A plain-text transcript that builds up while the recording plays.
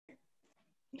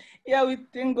Yeah, we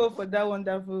thank God for that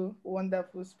wonderful,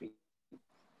 wonderful speech.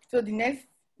 So the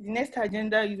next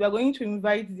agenda is we are going to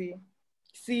invite the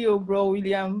CEO, bro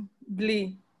William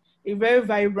Blay, a very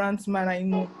vibrant man I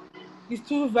know. He's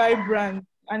too vibrant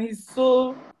and he has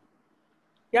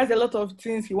a lot of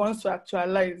things he wants to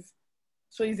actualize.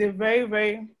 So he's a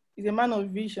he's a man of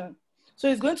vision. So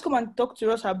he's going to come and talk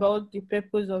to us about the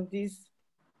purpose of this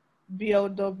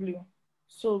BLW.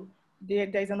 So there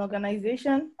is an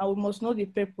organization and we must know the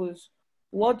purpose.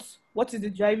 What is the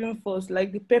driving force,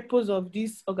 like the purpose of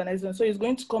this organization? So he's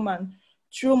going to come and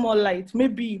throw more light.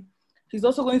 Maybe he's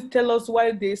also going to tell us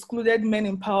why they excluded men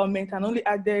empowerment and only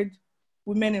added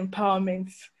women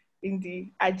empowerment in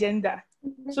the agenda.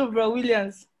 So, Bro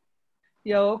Williams,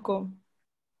 you're welcome.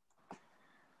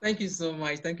 Thank you so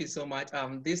much. Thank you so much.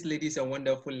 This lady is a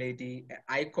wonderful lady.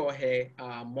 I call her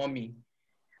mommy.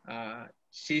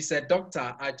 She's a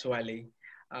doctor actually.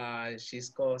 She's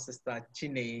called Sister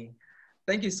Chine.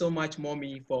 Thank you so much,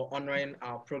 mommy, for honoring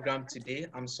our program today.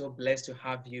 I'm so blessed to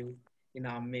have you in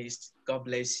our midst. God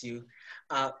bless you.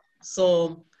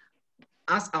 So,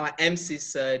 as our MC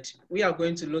said, we are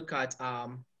going to look at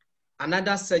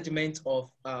another segment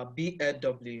of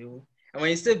BLW. And when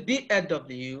you say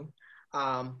BLW,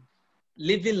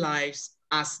 living lives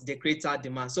as the creator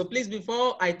demands. So please,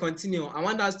 before I continue, I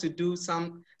want us to do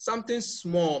something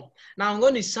small. Now I'm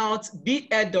going to shout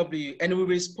BLW and we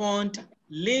respond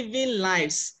living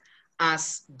lives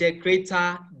as the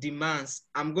creator demands.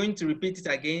 I'm going to repeat it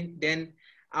again. Then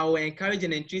I will encourage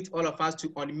and entreat all of us to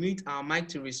unmute our mic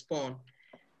to respond.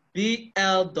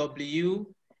 BLW,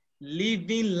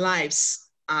 living lives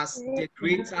as the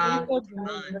creator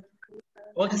demands.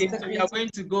 Okay, so we are going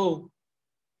to go.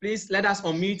 Please let us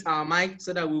unmute our mic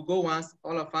so that we'll go once,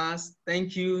 all of us.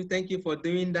 Thank you. Thank you for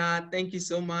doing that. Thank you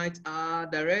so much.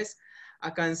 The rest, I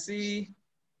can see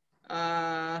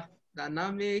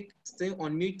Dynamic still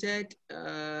unmuted.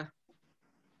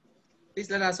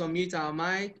 Please let us unmute our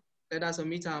mic. Let us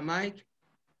unmute our mic.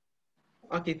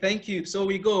 Okay, thank you. So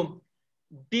we go.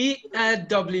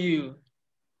 BLW.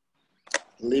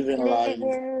 Living life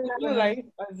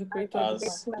As the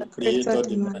creator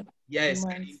demand. Yes,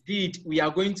 and indeed, we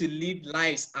are going to live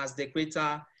lives as the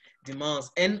creator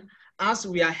demands. And as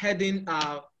we are heading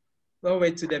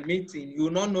forward to the meeting, you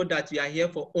will not know that we are here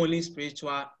for only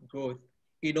spiritual growth.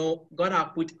 You know, God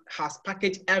has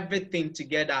packaged everything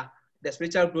together. The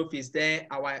spiritual growth is there,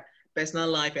 our personal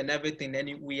life and everything,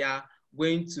 and we are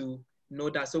going to know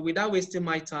that. So without wasting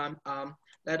my time,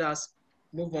 let us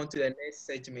move on to the next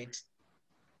segment.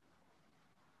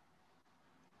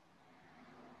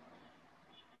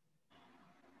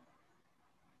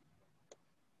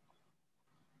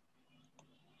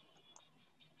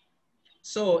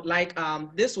 So like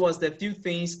this was the few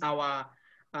things our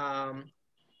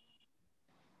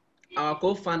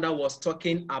co-founder was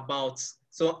talking about.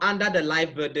 So under the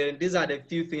life burden, these are the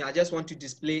few things. I just want to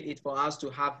display it for us to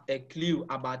have a clue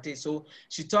about it. So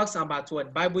she talks about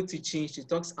what Bible teaching. She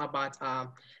talks about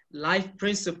life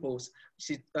principles.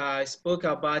 She spoke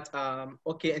about,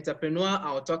 entrepreneur,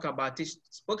 I'll talk about it. She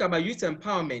spoke about youth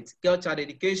empowerment, girl child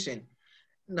education.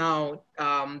 Now,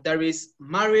 there is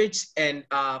marriage and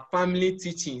family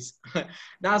teachings.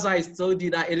 That's why I told you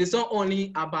that it is not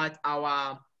only about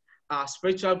our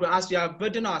spiritual growth. As we are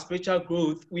building our spiritual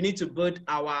growth, we need to build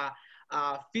our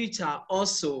future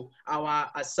also,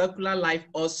 our circular life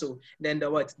also. Then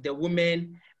the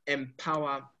women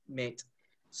empowerment.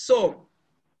 So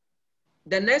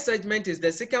the next segment is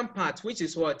the second part, which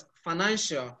is what?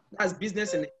 Financial. That's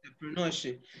business and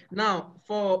entrepreneurship. Now,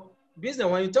 for business,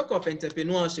 when you talk of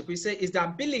entrepreneurship, we say is the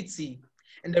ability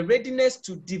and the readiness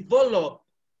to develop,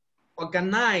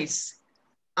 organize,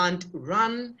 and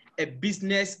run a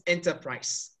business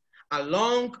enterprise,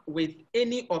 along with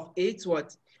any of its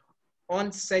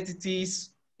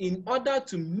uncertainties in order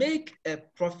to make a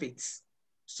profit.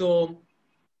 So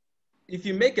if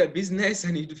you make a business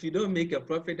and if you don't make a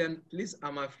profit, then please,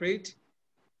 I'm afraid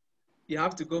you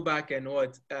have to go back and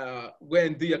go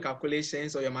and do your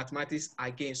calculations or your mathematics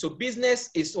again. So business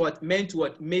is meant to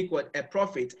make a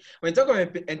profit. When you talk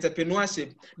about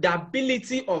entrepreneurship, the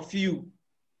ability of you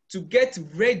to get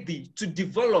ready to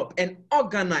develop and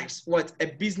organize a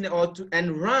business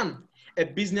and run a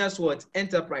business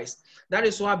enterprise. That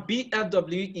is why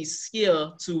BLW is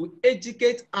here to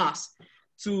educate us,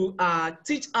 to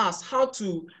teach us how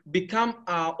to become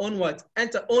our own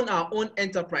own our own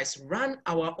enterprise, run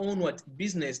our own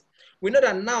business. We know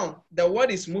that now the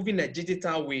world is moving a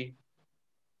digital way.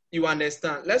 You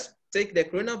understand? Let's take the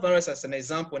coronavirus as an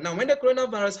example. Now, when the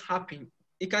coronavirus happened,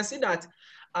 you can see that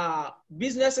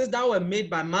businesses that were made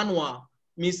by manual,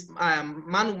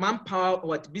 manpower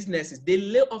what businesses, they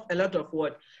lay off a lot of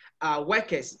what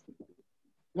workers.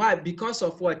 Why? Because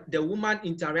of what? The woman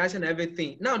interaction and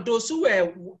everything. Now, those who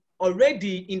were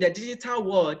already in the digital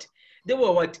world, they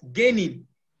were what? Gaining.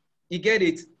 You get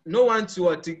it? No one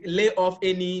to lay off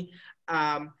any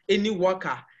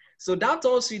worker. So that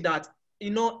tells you that,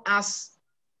 as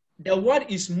the world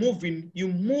is moving, you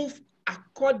move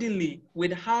accordingly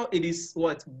with how it is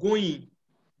what going,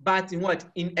 but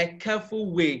in a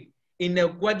careful way, in a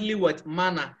godly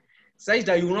manner, such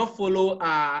that you will not follow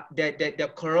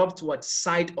the corrupt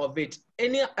side of it.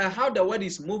 How the world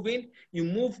is moving, you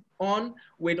move on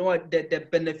with the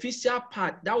beneficial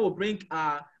part that will bring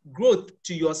growth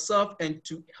to yourself and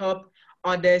to help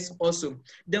others also.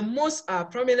 The most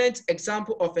prominent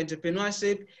example of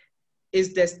entrepreneurship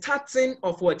is the starting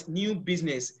of new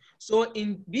business. So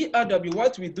in BLW,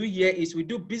 what we do here is we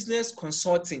do business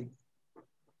consulting.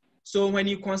 So when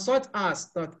you consult us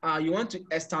that you want to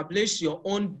establish your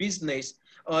own business,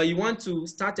 or you want to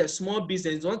start a small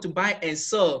business, you want to buy and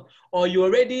sell, or you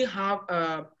already have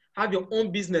your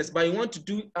own business, but you want to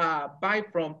do buy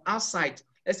from outside,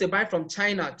 let's say buy from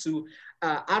China to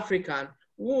Africa,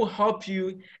 we will help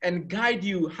you and guide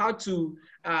you how to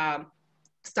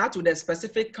start with a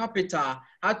specific capital,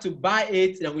 how to buy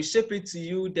it, then we ship it to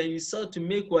you, then you sell to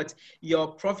make your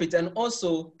profit. And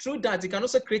also through that, you can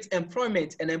also create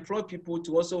employment and employ people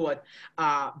to also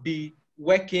be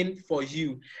working for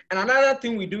you. And another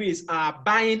thing we do is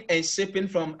buying and shipping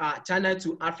from China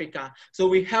to Africa. So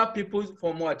we help people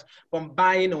from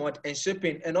buying and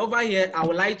shipping. And over here, I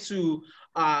would like to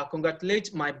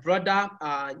congratulate my brother,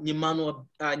 Nimano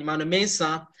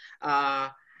Mensah.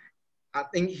 I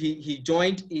think he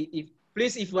joined.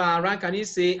 Please, if you are around, can you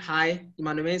say hi,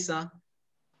 Emmanuel Mensah?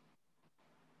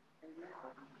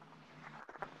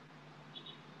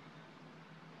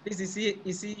 Please,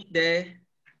 is he there?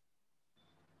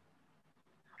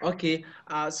 Okay,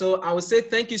 so I would say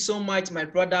thank you so much, my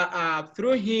brother.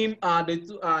 Through him,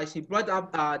 he brought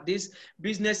up this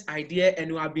business idea,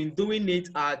 and we have been doing it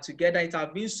together. It has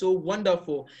been so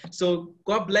wonderful. So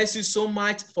God bless you so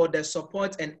much for the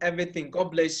support and everything.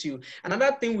 God bless you.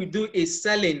 Another thing we do is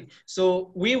selling.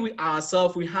 So we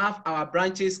ourselves, we have our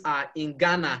branches in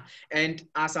Ghana, and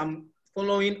as I'm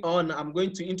following on, I'm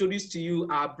going to introduce to you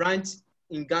our branch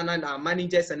in Ghana and our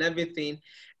managers and everything,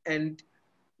 and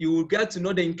you will get to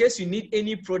know that in case you need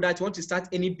any product, you want to start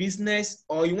any business,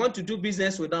 or you want to do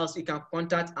business with us, you can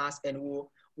contact us and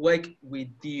we'll work with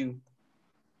you.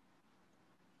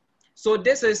 So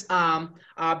this is our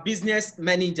business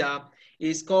manager.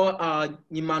 He's called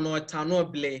Nimano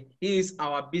Tanoble. He is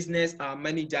our business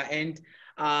manager, and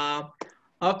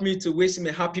help me to wish him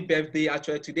a happy birthday.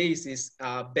 Actually, today is his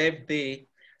birthday.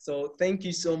 So thank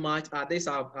you so much. This is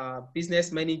our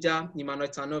business manager,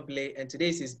 Nimano Tanoble, and today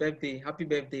is his birthday. Happy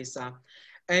birthday, sir.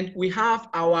 And we have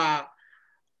our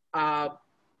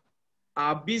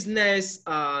business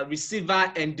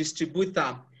receiver and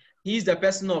distributor. He's the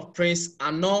person of Prince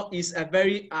Ano. He's a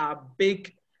very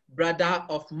big brother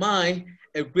of mine,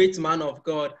 a great man of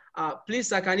God. Please,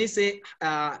 sir, can you say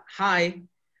hi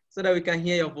so that we can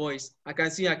hear your voice? I can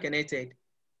see you are connected.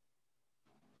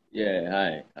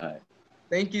 Yeah, hi.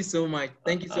 Thank you so much.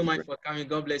 Thank you so much for coming.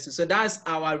 God bless you. So that's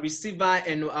our receiver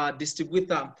and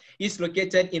distributor. He's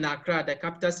located in Accra, the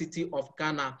capital city of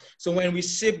Ghana. So when we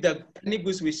ship any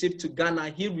goods we ship to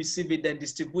Ghana, he receive it and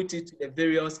distribute it to the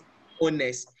various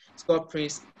owners. It's called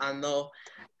Prince Ano.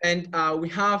 And we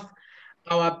have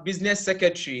our business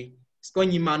secretary. It's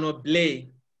called Emmanuel Blay.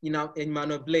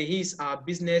 Emmanuel Blay. He's our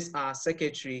business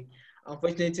secretary.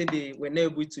 Unfortunately, they were not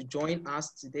able to join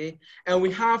us today. And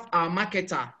we have our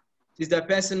marketer. She's the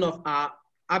person of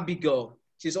Abigail.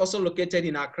 She's also located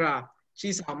in Accra.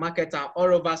 She's our marketer all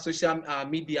over social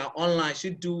media, online. She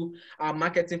do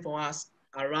marketing for us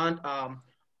around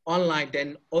online,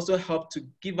 then also help to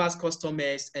give us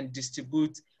customers and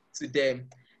distribute to them.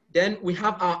 Then we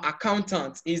have our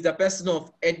accountant. He's the person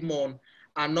of Edmond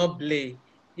Anoble.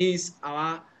 He's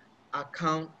our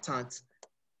accountant.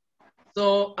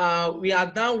 So we are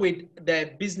done with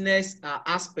the business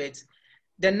aspect.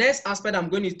 The next aspect I'm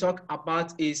going to talk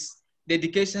about is the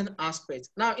education aspect.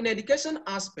 Now, in education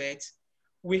aspect,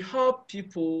 we help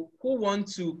people who want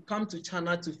to come to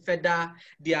China to further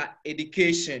their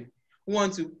education, who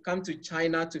want to come to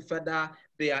China to further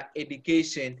their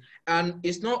education. And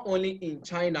it's not only in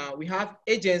China. We have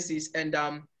agencies, and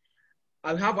I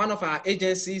have one of our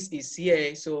agencies is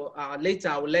here. So later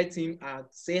I will let him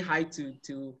say hi to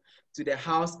the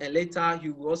house, and later he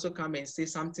will also come and say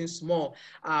something small.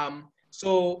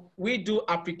 So we do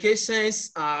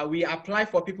applications. We apply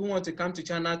for people who want to come to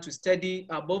China to study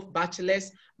both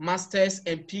bachelor's, master's,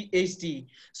 and PhD.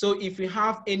 So if you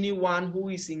have anyone who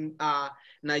is in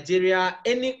Nigeria,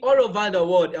 all over the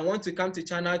world, and want to come to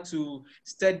China to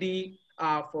study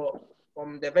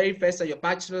from the very first, your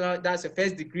bachelor, that's your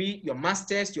first degree, your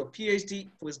master's, your PhD,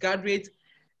 postgraduate,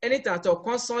 anything at all,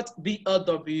 consult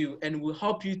BLW, and we'll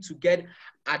help you to get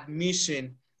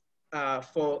admission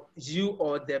for you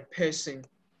or the person.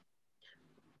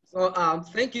 So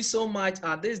thank you so much.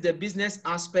 This is the business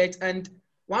aspect, and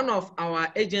one of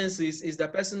our agencies is the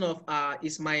person of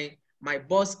is my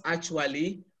boss,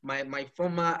 actually, my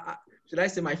former should I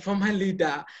say my former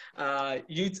leader,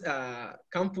 youth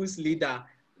campus leader.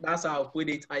 That's how I'll put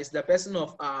it. It's the person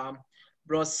of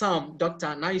Bro Sam,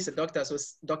 doctor. Now he's a doctor, so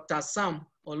Dr. Sam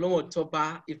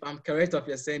Olowotoba, if I'm correct of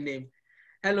your surname.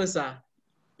 Hello, sir.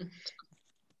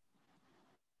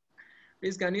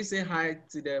 Please, can you say hi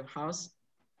to the house?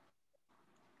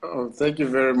 Oh, thank you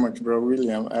very much, Bro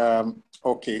William.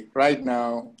 Okay, right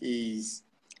now is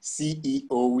CEO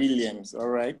Williams, all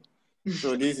right?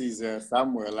 So this is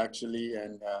Samuel, actually,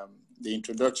 and the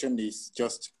introduction is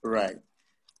just right.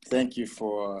 Thank you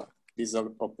for this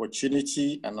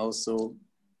opportunity, and also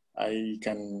I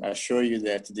can assure you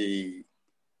that the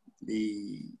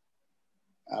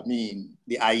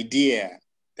idea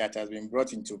that has been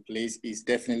brought into place is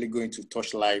definitely going to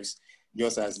touch lives,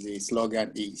 just as the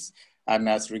slogan is. And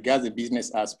as regards the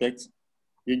business aspect,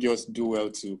 you just do well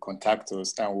to contact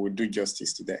us and we'll do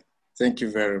justice to that. Thank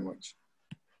you very much.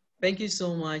 Thank you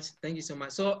so much. Thank you so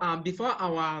much. So before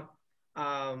our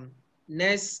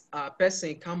next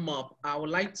person come up, I would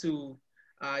like to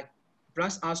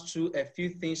brush us through a few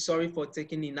things. Sorry for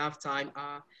taking enough time.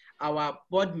 Our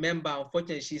board member,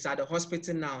 unfortunately, she's at the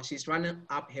hospital now. She's running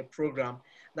up her program.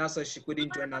 That's why she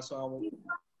couldn't join us.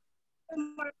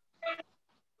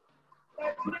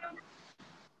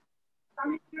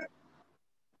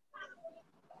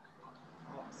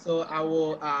 So I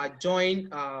will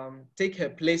take her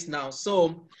place now.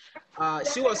 So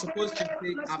she was supposed to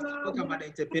talk about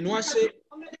entrepreneurship.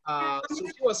 So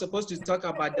she was supposed to talk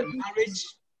about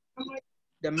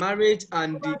the marriage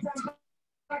and the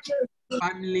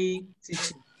family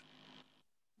teaching.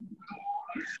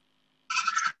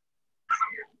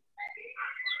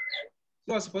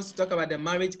 She was supposed to talk about the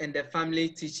marriage and the family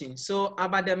teaching. So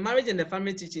about the marriage and the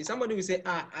family teaching, somebody will say,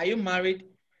 are you married?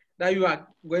 That you are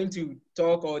going to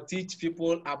talk or teach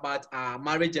people about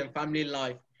marriage and family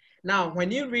life. Now,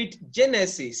 when you read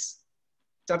Genesis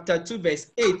chapter 2,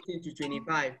 verse 18 to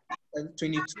 25,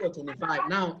 22 or 25,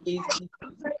 now it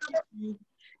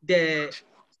the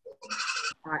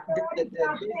basic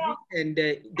and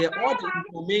all the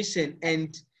information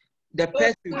and the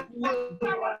person who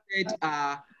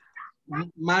said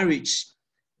marriage.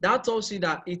 That tells you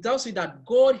that it tells you that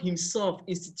God Himself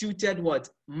instituted what?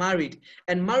 Marriage.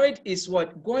 And marriage is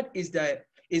what? God is the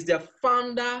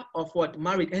founder of what?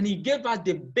 Marriage. And He gave us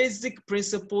the basic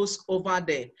principles over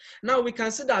there. Now we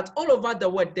can see that all over the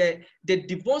world, the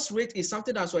divorce rate is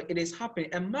something that's what it is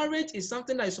happening. And marriage is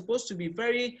something that is supposed to be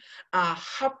very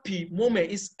happy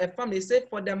moment. It's a family. It said,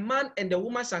 for the man and the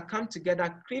woman shall come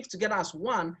together, cleave together as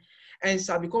one, and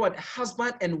shall be called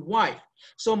husband and wife.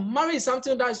 So marriage is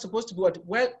something that is supposed to be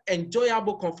well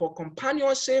enjoyable for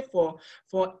companionship, for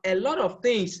a lot of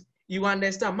things. You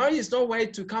understand? Marriage is not way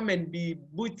to come and be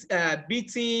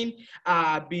beating,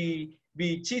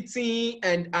 be cheating,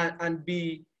 and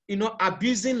be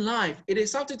abusing life. It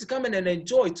is something to come and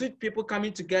enjoy. Two people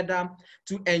coming together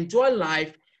to enjoy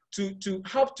life, to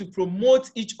help to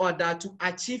promote each other, to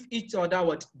achieve each other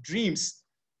what dreams.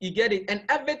 You get it? And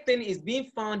everything is being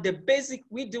found.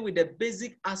 We deal with the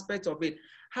basic aspect of it.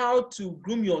 How to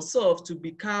groom yourself to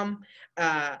become,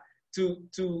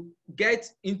 to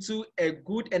get into a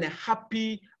good and a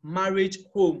happy marriage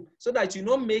home, so that you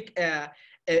don't make a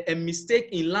mistake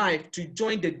in life to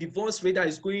join the divorce rate that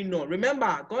is going on.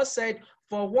 Remember, God said,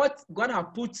 for what God has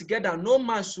put together, no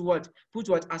man should put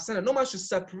asunder. No man should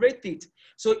separate it.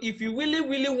 So if you really,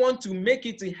 really want to make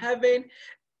it to heaven,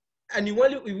 and you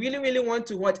really want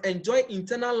to enjoy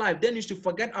eternal life, then you should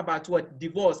forget about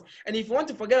divorce. And if you want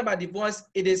to forget about divorce,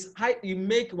 it is how you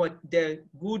make the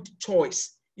good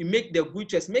choice. You make the good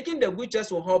choice. Making the good choice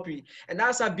will help you. And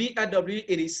that's how BLW,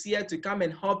 it is here to come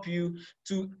and help you,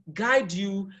 to guide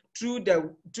you through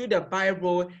the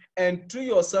Bible, and through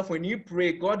yourself. When you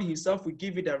pray, God Himself will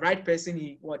give you the right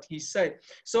person, what He said.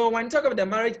 So when you talk about the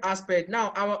marriage aspect,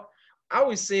 now I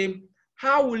will say,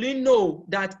 how will you know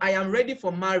that I am ready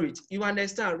for marriage? You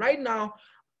understand? Right now,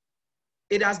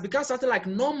 it has become something like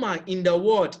normal in the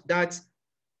world that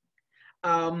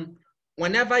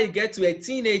whenever you get to a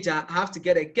teenager, I have to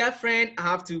get a girlfriend, I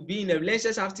have to be in a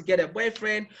relationship, I have to get a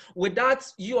boyfriend, without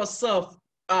you yourself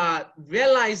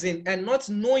realizing and not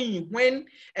knowing when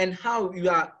and how you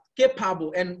are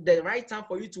capable and the right time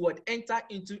for you to enter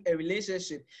into a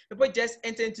relationship. People just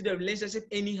enter into the relationship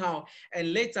anyhow,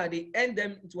 and later they end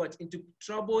them into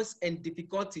troubles and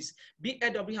difficulties.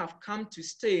 BAW have come to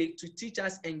stay to teach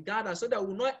us and guide us so that we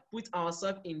will not put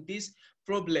ourselves in these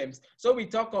problems. So we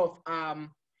talk of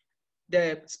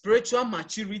the spiritual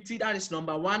maturity, that is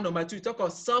number one. Number two, we talk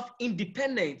of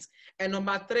self-independence. And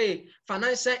number three,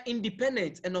 financial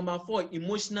independence. And number four,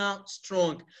 emotional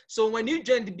strong. So when you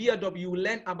join the BLW, you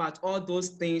learn about all those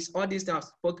things, all these things I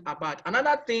spoke about.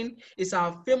 Another thing is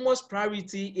our famous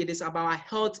priority. It is about our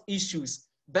health issues.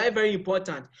 Very, very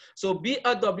important. So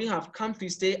BLW have come to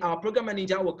stay. Our program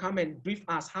manager will come and brief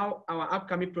us how our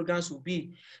upcoming programs will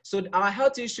be. So our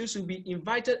health issues will be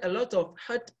invited a lot of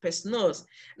health personnel.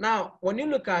 Now, when you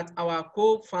look at our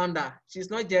co-founder, she's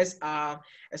not just,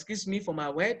 excuse me for my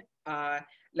word,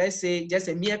 let's say just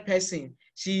a mere person.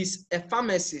 She's a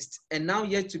pharmacist and now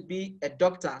yet to be a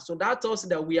doctor. So that tells us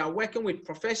that we are working with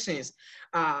professions.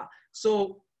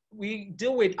 So we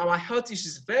deal with our health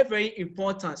issues, very, very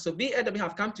important. So BLW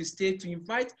have come to stay to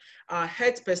invite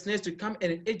health personnel to come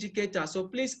and educate us. So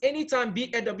please, anytime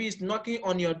BLW is knocking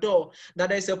on your door, that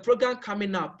there's a program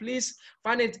coming up, please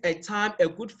find it a time, a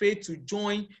good faith to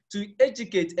join, to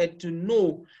educate and to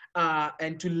know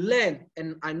and to learn.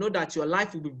 And I know that your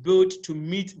life will be built to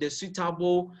meet the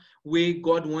suitable way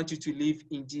God wants you to live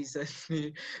in Jesus'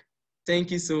 name.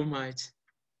 Thank you so much.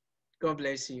 God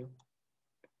bless you.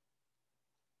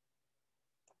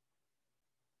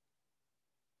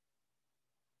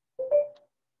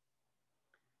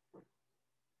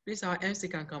 Please, our MC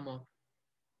can come up.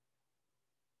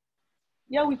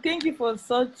 Yeah, we thank you for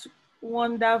such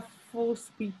wonderful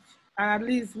speech. And at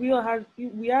least we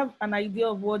have an idea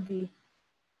of what the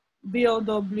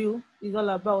BLW is all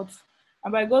about.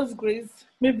 And by God's grace,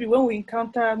 maybe when we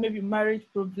encounter maybe marriage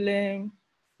problem,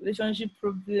 relationship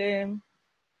problem,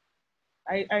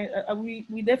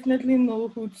 we definitely know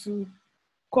who to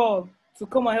call to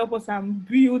come and help us and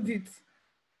build it.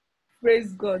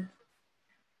 Praise God.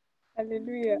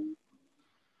 Hallelujah.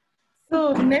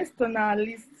 So next on our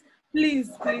list,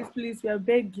 please, we are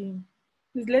begging.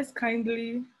 Please let's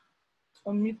kindly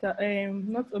unmute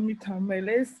not unmute our mic,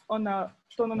 let's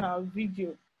turn on our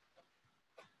video.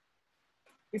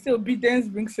 We say obedience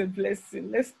brings a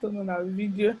blessing. Let's turn on our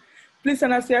video. Please,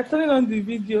 and as we are turning on the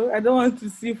video, I don't want to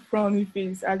see frowny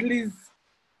face. At least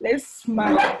let's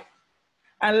smile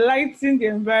and lighten the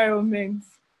environment.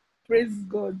 Praise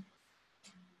God.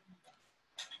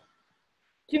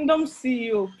 Kingdom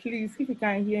CEO, please, if you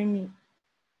can hear me.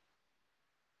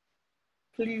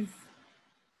 Please.